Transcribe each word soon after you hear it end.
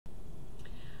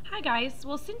Hi guys,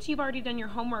 well since you've already done your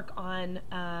homework on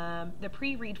the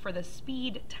pre-read for the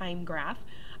speed time graph,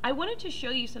 I wanted to show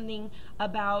you something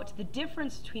about the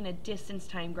difference between a distance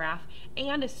time graph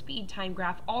and a speed time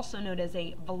graph, also known as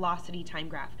a velocity time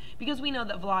graph. Because we know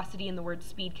that velocity and the word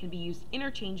speed can be used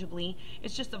interchangeably,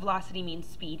 it's just the velocity means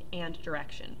speed and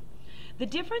direction. The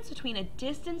difference between a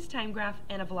distance time graph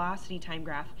and a velocity time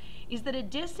graph is that a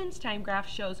distance time graph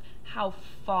shows how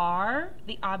far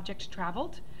the object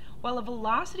traveled, while a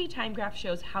velocity time graph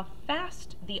shows how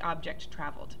fast the object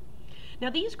traveled. Now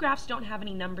these graphs don't have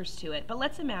any numbers to it, but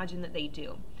let's imagine that they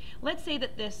do. Let's say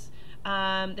that this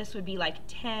would be like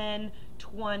 10,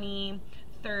 20,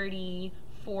 30,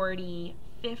 40,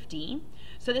 50.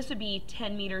 So this would be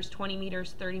 10 meters, 20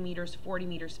 meters, 30 meters, 40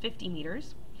 meters, 50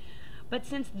 meters. But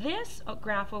since this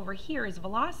graph over here is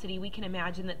velocity, we can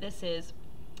imagine that this is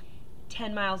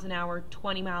 10 miles an hour,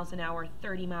 20 miles an hour,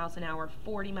 30 miles an hour,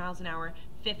 40 miles an hour,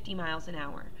 50 miles an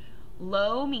hour.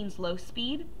 Low means low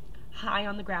speed, high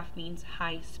on the graph means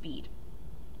high speed.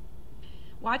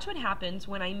 Watch what happens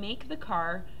when I make the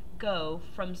car go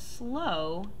from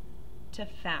slow to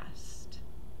fast.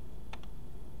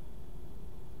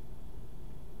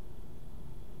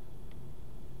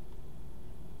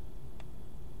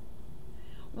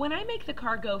 When I make the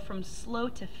car go from slow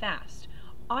to fast,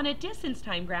 on a distance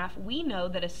time graph, we know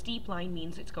that a steep line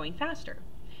means it's going faster.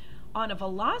 On a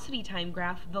velocity time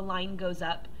graph, the line goes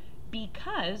up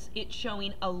because it's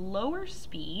showing a lower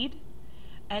speed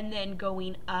and then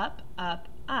going up, up,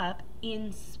 up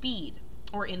in speed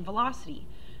or in velocity.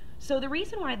 So the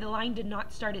reason why the line did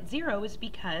not start at 0 is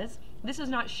because this is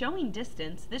not showing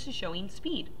distance, this is showing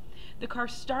speed. The car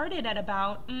started at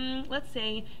about, let's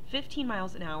say 15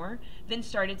 miles an hour, then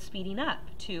started speeding up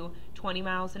to 20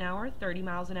 miles an hour, 30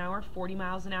 miles an hour, 40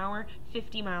 miles an hour,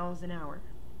 50 miles an hour.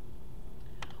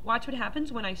 Watch what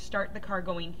happens when I start the car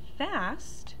going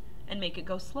fast and make it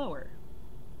go slower.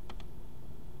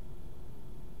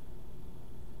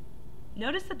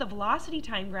 Notice that the velocity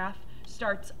time graph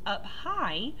starts up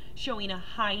high, showing a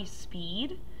high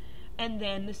speed, and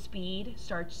then the speed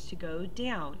starts to go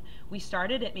down. We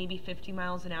started at maybe 50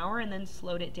 miles an hour and then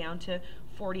slowed it down to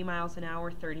 40 miles an hour,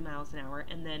 30 miles an hour,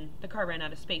 and then the car ran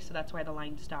out of space, so that's why the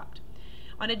line stopped.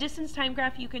 On a distance time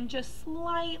graph, you can just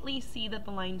slightly see that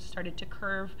the line started to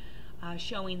curve,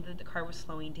 showing that the car was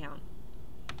slowing down.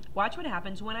 Watch what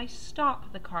happens when I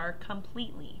stop the car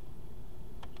completely.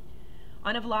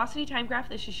 On a velocity time graph,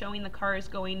 this is showing the car is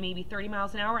going maybe 30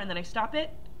 miles an hour, and then I stop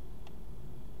it.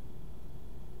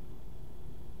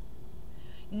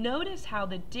 Notice how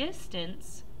the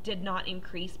distance did not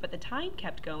increase, but the time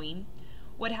kept going.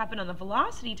 What happened on the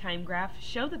velocity time graph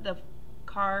showed that the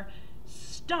car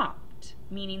stopped,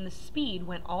 meaning the speed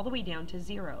went all the way down to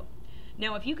 0.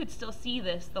 Now, if you could still see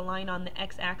this, the line on the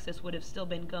x-axis would have still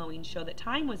been going, show that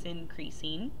time was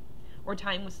increasing, or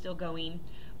time was still going,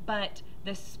 but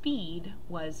the speed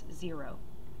was 0.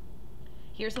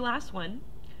 Here's the last one.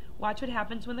 Watch what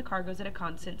happens when the car goes at a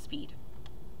constant speed.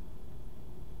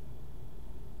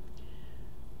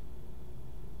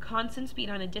 Constant speed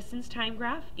on a distance time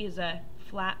graph is a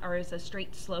flat or is a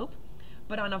straight slope,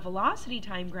 but on a velocity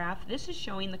time graph, this is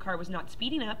showing the car was not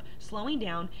speeding up, slowing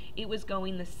down, it was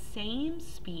going the same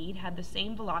speed, had the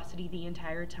same velocity the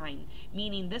entire time,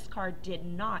 meaning this car did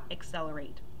not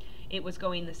accelerate. It was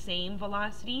going the same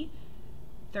velocity,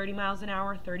 30 miles an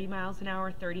hour, 30 miles an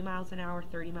hour, 30 miles an hour,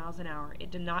 30 miles an hour. It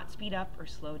did not speed up or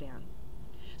slow down.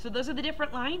 So those are the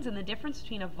different lines and the difference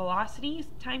between a velocity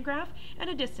time graph and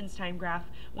a distance time graph.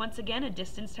 Once again, a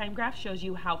distance time graph shows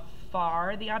you how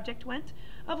far the object went.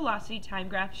 A velocity time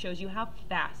graph shows you how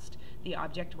fast the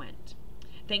object went.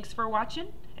 Thanks for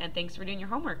watching, and thanks for doing your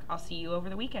homework. I'll see you over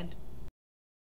the weekend.